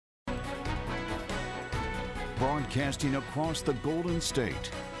broadcasting across the Golden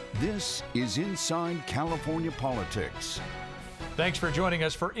State. This is Inside California Politics. Thanks for joining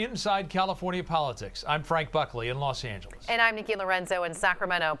us for Inside California Politics. I'm Frank Buckley in Los Angeles. And I'm Nikki Lorenzo in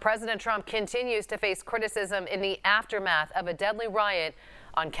Sacramento. President Trump continues to face criticism in the aftermath of a deadly riot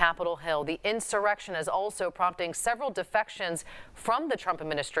on Capitol Hill. The insurrection is also prompting several defections from the Trump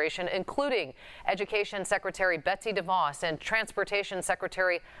administration, including Education Secretary Betsy DeVos and Transportation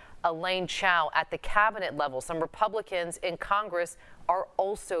Secretary Elaine Chao at the cabinet level. Some Republicans in Congress are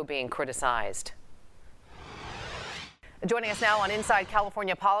also being criticized. Joining us now on Inside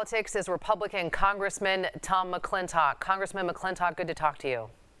California Politics is Republican Congressman Tom McClintock. Congressman McClintock, good to talk to you.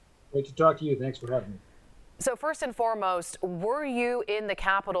 Great to talk to you. Thanks for having me. So first and foremost, were you in the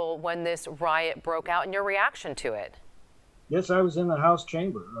Capitol when this riot broke out and your reaction to it? Yes, I was in the House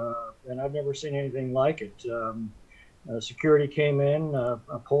chamber, and I've never seen anything like it. Security came in,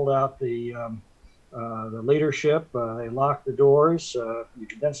 pulled out the leadership. They locked the doors. You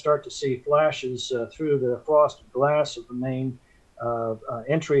could then start to see flashes through the frosted glass of the main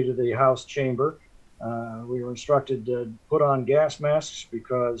entry to the House chamber. We were instructed to put on gas masks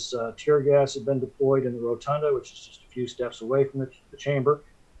because tear gas had been deployed in the rotunda, which is just a few steps away from the chamber.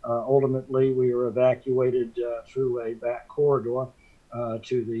 Ultimately, we were evacuated through a back corridor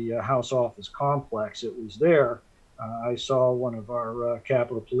to the House office complex. It was there I saw one of our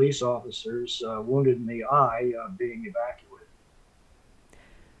Capitol police officers wounded in the eye being evacuated.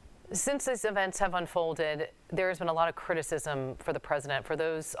 Since these events have unfolded, there's been a lot of criticism for the president, for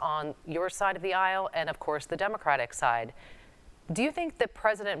those on your side of the aisle and, of course, the Democratic side. Do you think the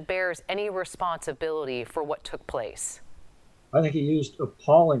president bears any responsibility for what took place? I think he used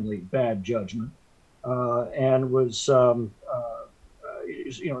appallingly bad judgment and was,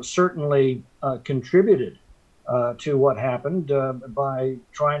 certainly contributed to what happened by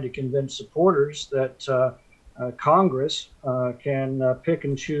trying to convince supporters that Congress can pick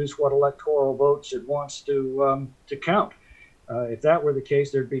and choose what electoral votes it wants to count. If that were the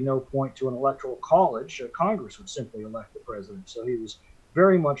case, there'd be no point to an electoral college. Congress would simply elect the president. So he was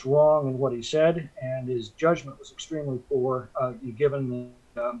very much wrong in what he said, and his judgment was extremely poor, given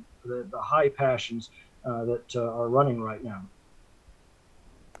the high passions that are running right now.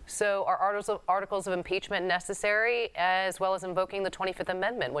 So are articles of impeachment necessary, as well as invoking the 25th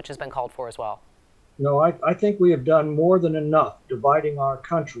Amendment, which has been called for as well? No, I think we have done more than enough dividing our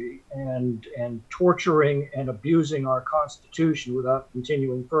country and torturing and abusing our Constitution without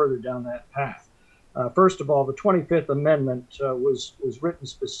continuing further down that path. First of all, the 25th Amendment was written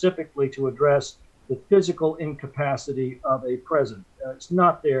specifically to address the physical incapacity of a president. It's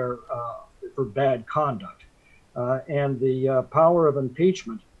not there for bad conduct. And the power of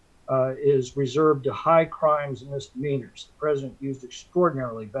impeachment is reserved to high crimes and misdemeanors. The president used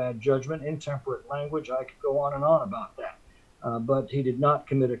extraordinarily bad judgment, intemperate language. I could go on and on about that. But he did not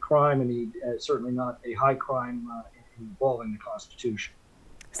commit a crime, and he certainly not a high crime involving the Constitution.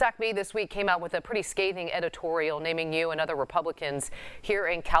 SACB this week came out with a pretty scathing editorial naming you and other Republicans here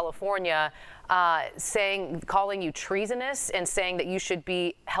in California, calling you treasonous and saying that you should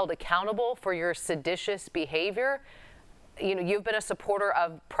be held accountable for your seditious behavior. You know, you've been a supporter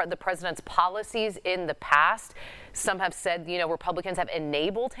of the president's policies in the past. Some have said, Republicans have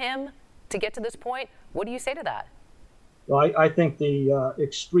enabled him to get to this point. What do you say to that? Well, I think the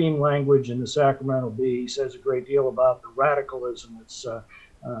extreme language in the Sacramento Bee says a great deal about the radicalism that's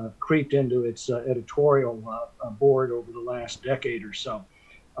creeped into its editorial board over the last decade or so.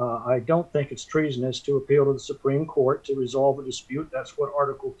 I don't think it's treasonous to appeal to the Supreme Court to resolve a dispute. That's what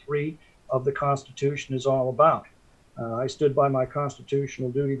Article 3 of the Constitution is all about. I stood by my constitutional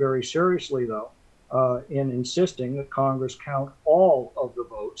duty very seriously, though, in insisting that Congress count all of the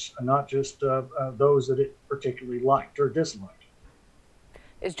votes, and not just those that it particularly liked or disliked.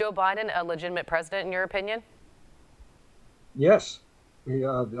 Is Joe Biden a legitimate president, in your opinion? Yes.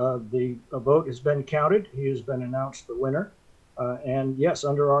 The vote has been counted. He has been announced the winner. And yes,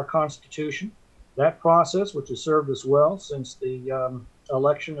 under our Constitution, that process, which has served us well since the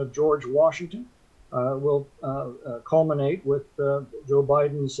election of George Washington, will culminate with Joe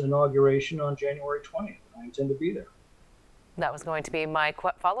Biden's inauguration on January 20th. I intend to be there. That was going to be my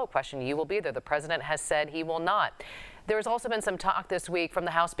follow-up question. You will be there. The president has said he will not. There's also been some talk this week from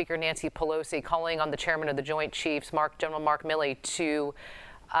the House Speaker Nancy Pelosi calling on the chairman of the Joint Chiefs, General Mark Milley, to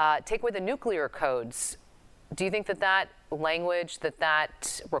take away the nuclear codes. Do you think that language,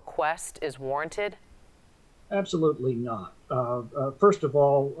 that request is warranted? Absolutely not. First of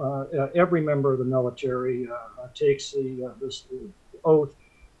all, every member of the military takes this oath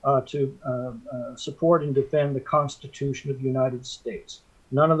to support and defend the Constitution of the United States.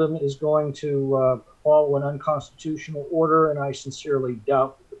 None of them is going to follow an unconstitutional order, and I sincerely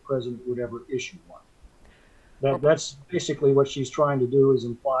doubt that the president would ever issue one. That's basically what she's trying to do, is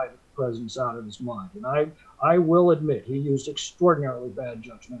imply that the president's out of his mind. And I will admit he used extraordinarily bad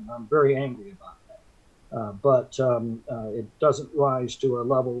judgment, and I'm very angry about that. But it doesn't rise to a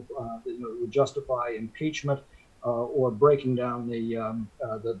level that would justify impeachment or breaking down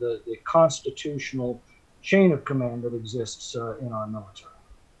the constitutional chain of command that exists in our military.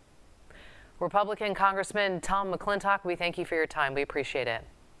 Republican Congressman Tom McClintock, we thank you for your time. We appreciate it.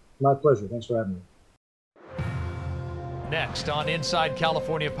 My pleasure. Thanks for having me. Next on Inside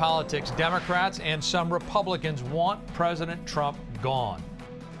California Politics, Democrats and some Republicans want President Trump gone.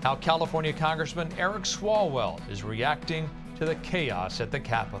 How California Congressman Eric Swalwell is reacting to the chaos at the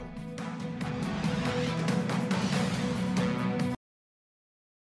Capitol.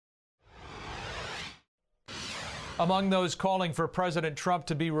 Among those calling for President Trump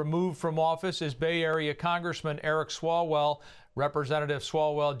to be removed from office is Bay Area Congressman Eric Swalwell. Representative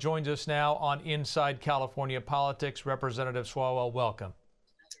Swalwell joins us now on Inside California Politics. Representative Swalwell, welcome.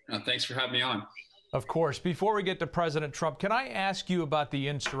 Thanks for having me on. Of course. Before we get to President Trump, can I ask you about the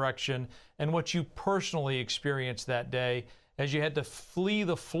insurrection and what you personally experienced that day as you had to flee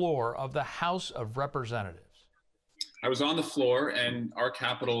the floor of the House of Representatives? I was on the floor and our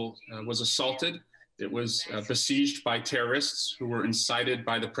Capitol was assaulted. It was besieged by terrorists who were incited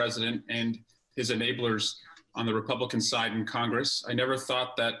by the president and his enablers on the Republican side in Congress. I never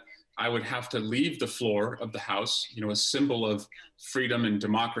thought that I would have to leave the floor of the House, a symbol of freedom and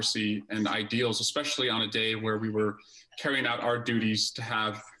democracy and ideals, especially on a day where we were carrying out our duties to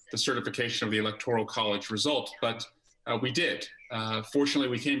have the certification of the Electoral College result. But we did. Fortunately,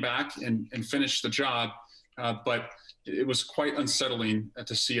 we came back and finished the job, but it was quite unsettling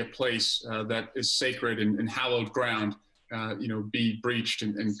to see a place that is sacred and hallowed ground, be breached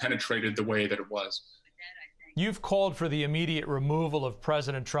and penetrated the way that it was. You've called for the immediate removal of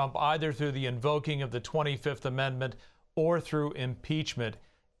President Trump, either through the invoking of the 25th Amendment or through impeachment.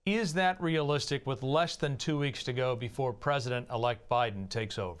 Is that realistic with less than 2 weeks to go before President-elect Biden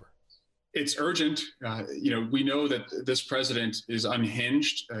takes over? It's urgent. We know that this president is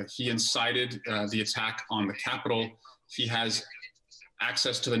unhinged. He incited the attack on the Capitol. He has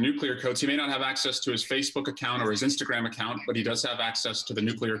access to the nuclear codes. He may not have access to his Facebook account or his Instagram account, but he does have access to the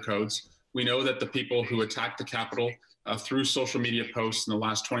nuclear codes. We know that the people who attacked the Capitol through social media posts in the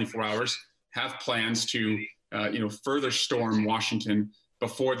last 24 hours have plans to, further storm Washington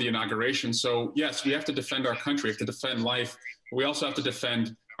before the inauguration. So yes, we have to defend our country, we have to defend life, but we also have to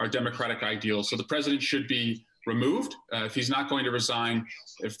defend our democratic ideals. So the president should be removed. If he's not going to resign,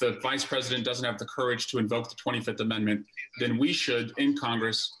 if the vice president doesn't have the courage to invoke the 25th Amendment, then we should, in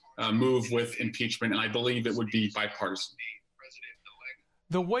Congress, move with impeachment, and I believe it would be bipartisan.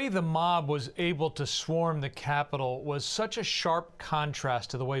 The way the mob was able to swarm the Capitol was such a sharp contrast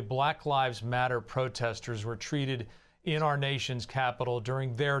to the way Black Lives Matter protesters were treated in our nation's capital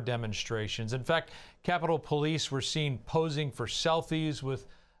during their demonstrations. In fact, Capitol Police were seen posing for selfies with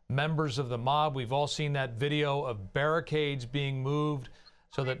members of the mob. We've all seen that video of barricades being moved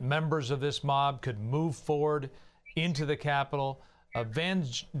so that members of this mob could move forward into the Capitol. Van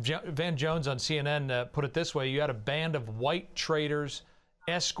Jones on CNN put it this way: you had a band of white traitors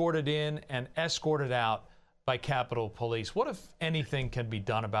escorted in and escorted out by Capitol Police. What, if anything, can be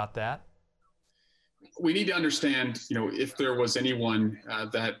done about that? We need to understand, if there was anyone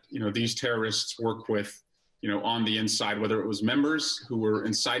that, these terrorists work with, on the inside, whether it was members who were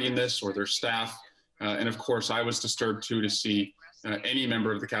inciting this or their staff. And of course, I was disturbed too to see any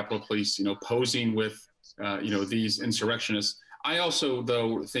member of the Capitol Police, posing with, these insurrectionists. I also,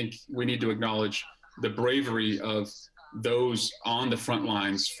 though, think we need to acknowledge the bravery of those on the front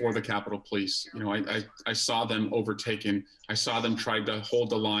lines for the Capitol Police. I saw them overtaken. I saw them try to hold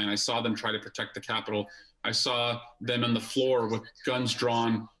the line. I saw them try to protect the Capitol. I saw them on the floor with guns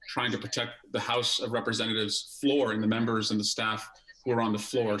drawn, trying to protect the House of Representatives floor and the members and the staff who were on the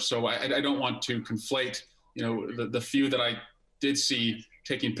floor. So I don't want to conflate, the few that I did see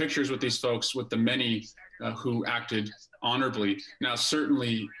taking pictures with these folks with the many who acted honorably. Now,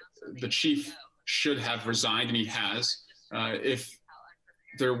 certainly the chief should have resigned, and he has. If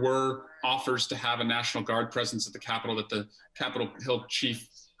there were offers to have a National Guard presence at the Capitol that the Capitol Hill chief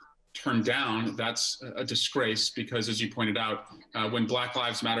turned down, that's a disgrace, because as you pointed out, when Black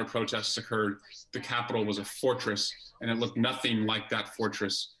Lives Matter protests occurred, the Capitol was a fortress, and it looked nothing like that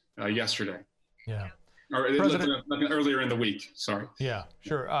fortress yesterday. Yeah. Or it looked earlier in the week, sorry. Yeah,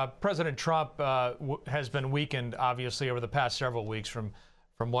 sure. President Trump has been weakened, obviously, over the past several weeks from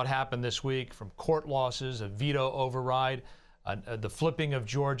what happened this week, from court losses, a veto override, the flipping of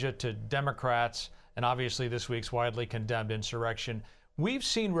Georgia to Democrats, and obviously this week's widely condemned insurrection. We've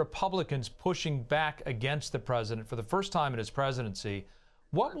seen Republicans pushing back against the president for the first time in his presidency.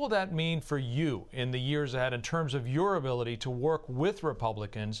 What will that mean for you in the years ahead in terms of your ability to work with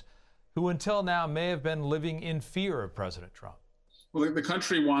Republicans who until now may have been living in fear of President Trump? Well, the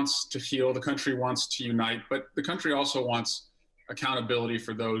country wants to heal, the country wants to unite, but the country also wants accountability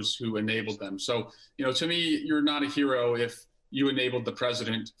for those who enabled them. So, to me, you're not a hero if you enabled the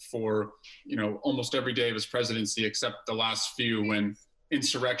president for, almost every day of his presidency, except the last few when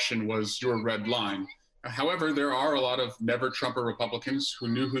insurrection was your red line. However, there are a lot of never Trumper Republicans who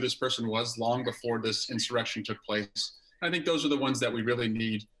knew who this person was long before this insurrection took place. And I think those are the ones that we really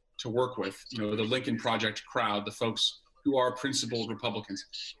need to work with, the Lincoln Project crowd, the folks who are principled Republicans.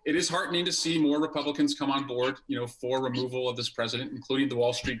 It is heartening to see more Republicans come on board, for removal of this president, including the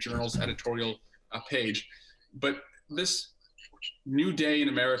Wall Street Journal's editorial page. But this new day in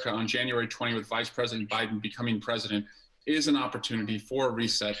America on January 20, with Vice President Biden becoming president, is an opportunity for a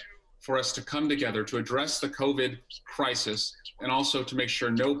reset, for us to come together to address the COVID crisis, and also to make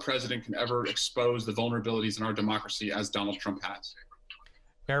sure no president can ever expose the vulnerabilities in our democracy as Donald Trump has.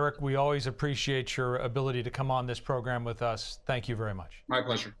 Eric, we always appreciate your ability to come on this program with us. Thank you very much. My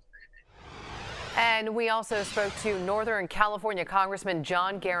pleasure. And we also spoke to Northern California Congressman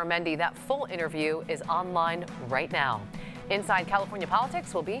John Garamendi. That full interview is online right now. Inside California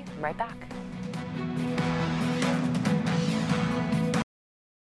Politics, we'll be right back.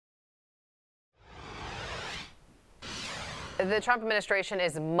 The Trump administration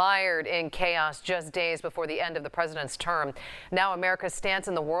is mired in chaos just days before the end of the president's term. Now America's stance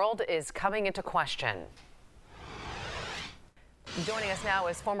in the world is coming into question. Joining us now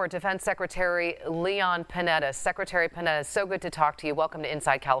is former Defense Secretary Leon Panetta. Secretary Panetta, so good to talk to you. Welcome to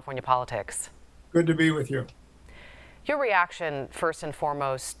Inside California Politics. Good to be with you. Your reaction, first and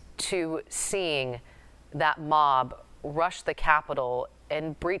foremost, to seeing that mob rush the Capitol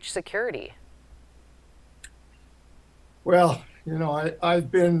and breach security? Well,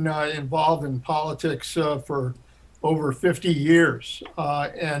 I've been involved in politics for over 50 years,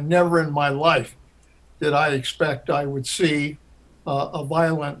 and never in my life did I expect I would see a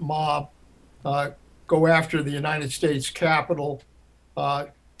violent mob go after the United States Capitol,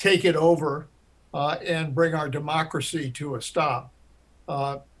 take it over, and bring our democracy to a stop.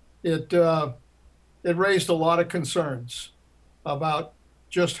 It raised a lot of concerns about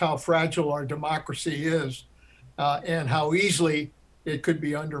just how fragile our democracy is. And how easily it could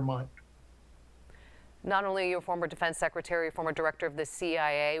be undermined. Not only your former defense secretary, former director of the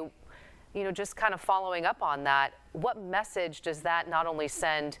CIA, just kind of following up on that, what message does that not only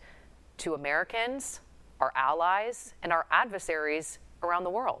send to Americans, our allies, and our adversaries around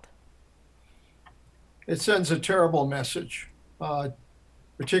the world? It sends a terrible message,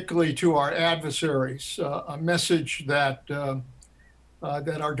 particularly to our adversaries, a message that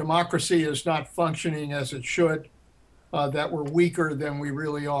that our democracy is not functioning as it should, that we're weaker than we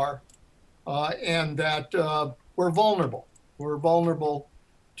really are, and that we're vulnerable. We're vulnerable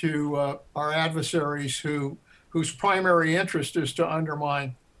to our adversaries whose primary interest is to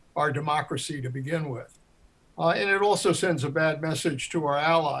undermine our democracy to begin with. And it also sends a bad message to our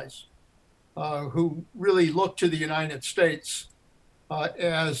allies who really look to the United States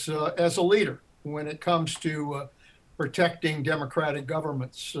as a leader when it comes to protecting democratic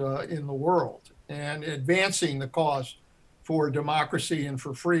governments in the world and advancing the cause for democracy and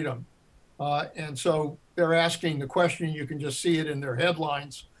for freedom. And so they're asking the question, you can just see it in their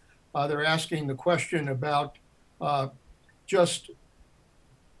headlines. They're asking the question about just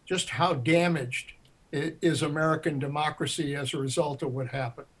how damaged is American democracy as a result of what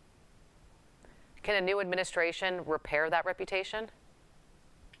happened. Can a new administration repair that reputation?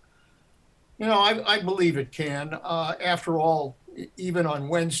 I believe it can. After all, even on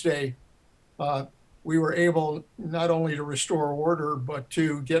Wednesday, we were able not only to restore order, but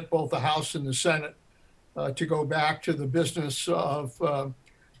to get both the House and the Senate to go back to the business of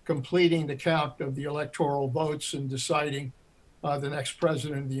completing the count of the electoral votes and deciding the next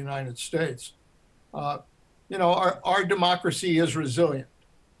president of the United States. Our democracy is resilient.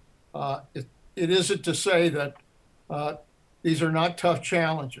 It isn't to say that these are not tough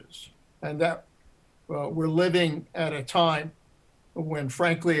challenges, and that we're living at a time when,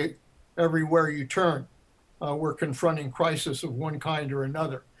 frankly, everywhere you turn, we're confronting crisis of one kind or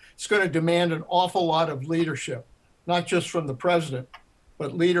another. It's going to demand an awful lot of leadership, not just from the president,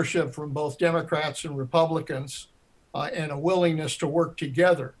 but leadership from both Democrats and Republicans, and a willingness to work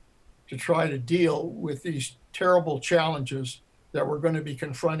together to try to deal with these terrible challenges that we're going to be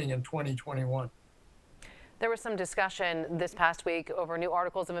confronting in 2021. There was some discussion this past week over new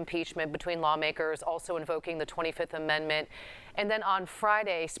articles of impeachment between lawmakers, also invoking the 25th Amendment. And then on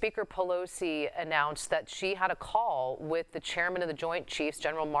Friday, Speaker Pelosi announced that she had a call with the chairman of the Joint Chiefs,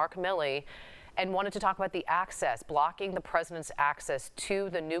 General Mark Milley, and wanted to talk about the access, blocking the president's access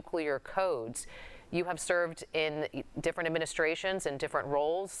to the nuclear codes. You have served in different administrations and different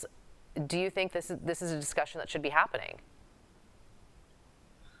roles. Do you think this is a discussion that should be happening?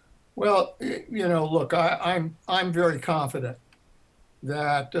 Well, look, I'm very confident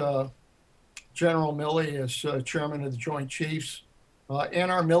that General Milley, as chairman of the Joint Chiefs, and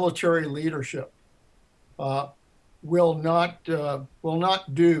our military leadership will not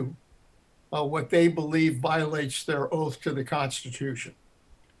do what they believe violates their oath to the Constitution.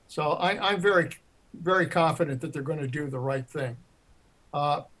 So I'm very, very confident that they're going to do the right thing.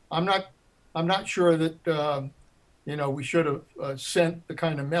 I'm not sure that we should have sent the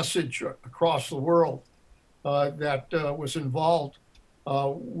kind of message across the world that was involved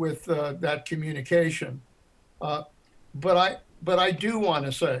with that communication. But I do want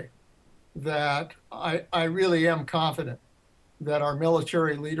to say that I really am confident that our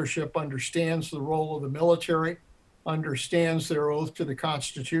military leadership understands the role of the military, understands their oath to the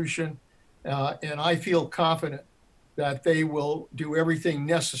Constitution, and I feel confident that they will do everything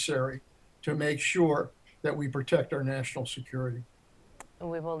necessary to make sure that we protect our national security.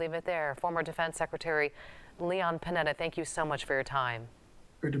 We will leave it there. Former Defense Secretary Leon Panetta, thank you so much for your time.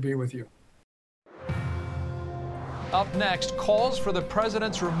 Good to be with you. Up next, calls for the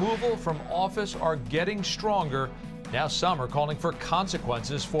president's removal from office are getting stronger. Now some are calling for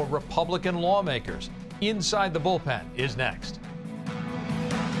consequences for Republican lawmakers. Inside the Bullpen is next.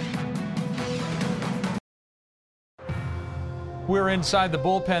 We're inside the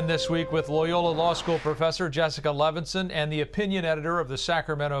bullpen this week with Loyola Law School professor Jessica Levinson and the opinion editor of the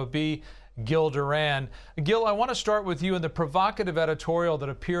Sacramento Bee, Gil Duran. Gil, I want to start with you in the provocative editorial that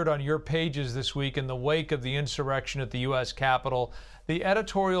appeared on your pages this week in the wake of the insurrection at the U.S. Capitol. The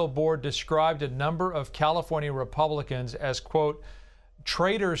editorial board described a number of California Republicans as, quote,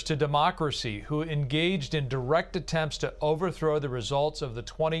 traitors to democracy who engaged in direct attempts to overthrow the results of the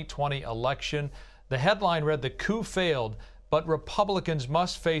 2020 election. The headline read, "The coup failed, but Republicans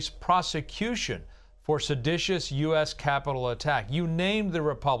must face prosecution for seditious U.S. Capitol attack." You named the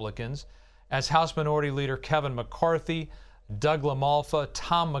Republicans as House Minority Leader Kevin McCarthy, Doug LaMalfa,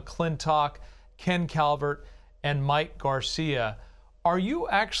 Tom McClintock, Ken Calvert, and Mike Garcia. Are you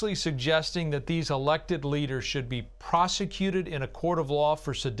actually suggesting that these elected leaders should be prosecuted in a court of law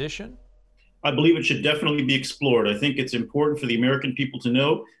for sedition? I believe it should definitely be explored. I think it's important for the American people to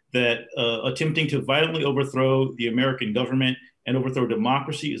know that attempting to violently overthrow the American government and overthrow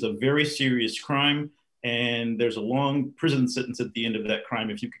democracy is a very serious crime. And there's a long prison sentence at the end of that crime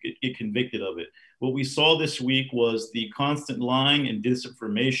if you could get convicted of it. What we saw this week was the constant lying and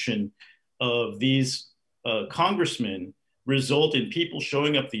disinformation of these congressmen result in people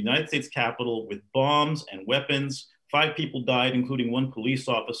showing up at the United States Capitol with bombs and weapons. 5 people died, including 1 police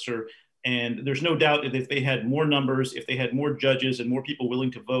officer. And there's no doubt that if they had more numbers, if they had more judges and more people willing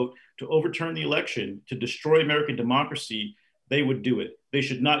to vote to overturn the election, to destroy American democracy, they would do it. They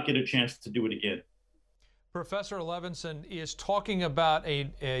should not get a chance to do it again. Professor Levinson is talking about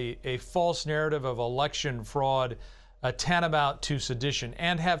a false narrative of election fraud, tantamount to sedition,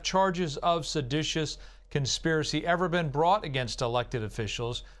 and have charges of seditious conspiracy ever been brought against elected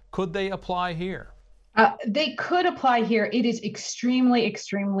officials? Could they apply here? They could apply here. It is extremely,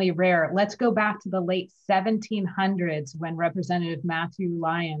 extremely rare. Let's go back to the late 1700s when Representative Matthew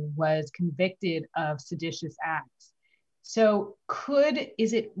Lyon was convicted of seditious acts. So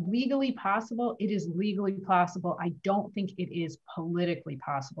is it legally possible? It is legally possible. I don't think it is politically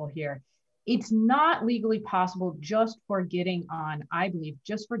possible here. It's not legally possible just for getting on, I believe,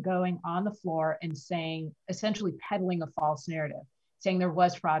 just for going on the floor and saying, essentially peddling a false narrative, saying there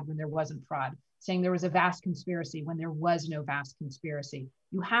was fraud when there wasn't fraud, saying there was a vast conspiracy when there was no vast conspiracy.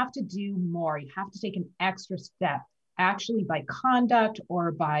 You have to do more. You have to take an extra step, actually by conduct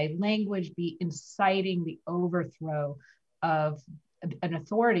or by language, be inciting the overthrow of an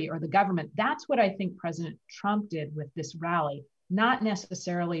authority or the government. That's what I think President Trump did with this rally, not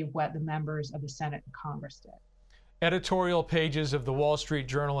necessarily what the members of the Senate and Congress did. Editorial pages of the Wall Street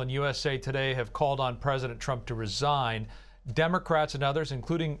Journal and USA Today have called on President Trump to resign. Democrats and others,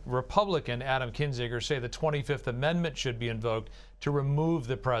 including Republican Adam Kinzinger, say the 25th Amendment should be invoked to remove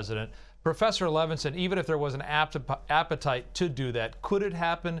the president. Professor Levinson, even if there was an appetite to do that, could it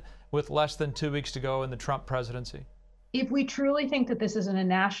happen with less than 2 weeks to go in the Trump presidency? If we truly think that this is a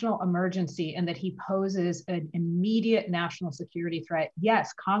national emergency and that he poses an immediate national security threat,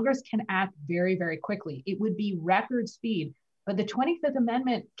 yes, Congress can act very, very quickly. It would be record speed, but the 25th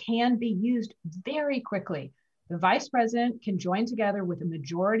Amendment can be used very quickly. The vice president can join together with a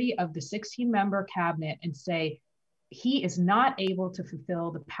majority of the 16-member cabinet and say he is not able to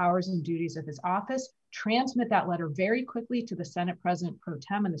fulfill the powers and duties of his office, transmit that letter very quickly to the Senate President Pro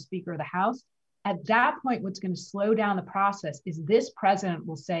Tem and the Speaker of the House. At that point, what's going to slow down the process is this president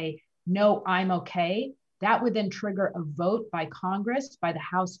will say, no, I'm okay. That would then trigger a vote by Congress, by the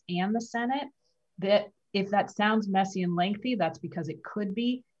House and the Senate. That if that sounds messy and lengthy, that's because it could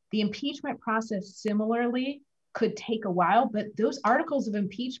be. The impeachment process similarly could take a while, but those articles of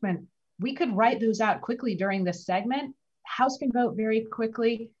impeachment, we could write those out quickly during this segment. House can vote very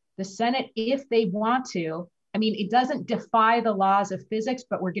quickly. The Senate, if they want to, I mean, it doesn't defy the laws of physics,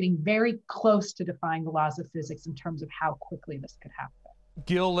 but we're getting very close to defying the laws of physics in terms of how quickly this could happen.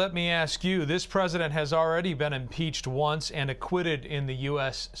 Gil, let me ask you, this president has already been impeached once and acquitted in the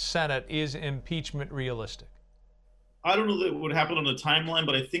U.S. Senate. Is impeachment realistic? I don't know that it would happen on the timeline,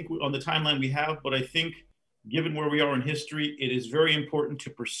 but I think on the timeline we have, but I think given where we are in history, it is very important to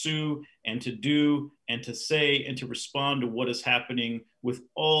pursue and to do and to say and to respond to what is happening with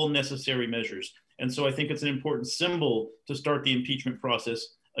all necessary measures. And so I think it's an important symbol to start the impeachment process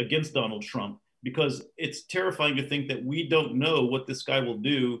against Donald Trump, because it's terrifying to think that we don't know what this guy will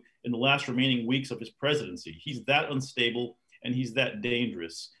do in the last remaining weeks of his presidency. He's that unstable and he's that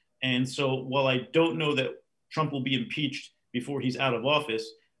dangerous. And so while I don't know that Trump will be impeached before he's out of office,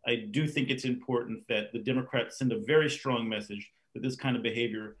 I do think it's important that the Democrats send a very strong message that this kind of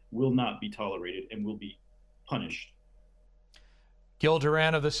behavior will not be tolerated and will be punished. Gil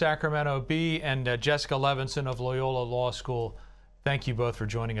Duran of the Sacramento Bee and Jessica Levinson of Loyola Law School, thank you both for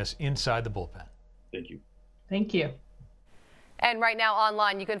joining us inside the bullpen. Thank you. Thank you. And right now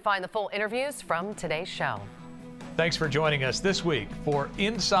online, you can find the full interviews from today's show. Thanks for joining us this week for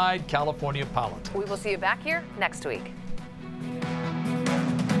Inside California Politics. We will see you back here next week.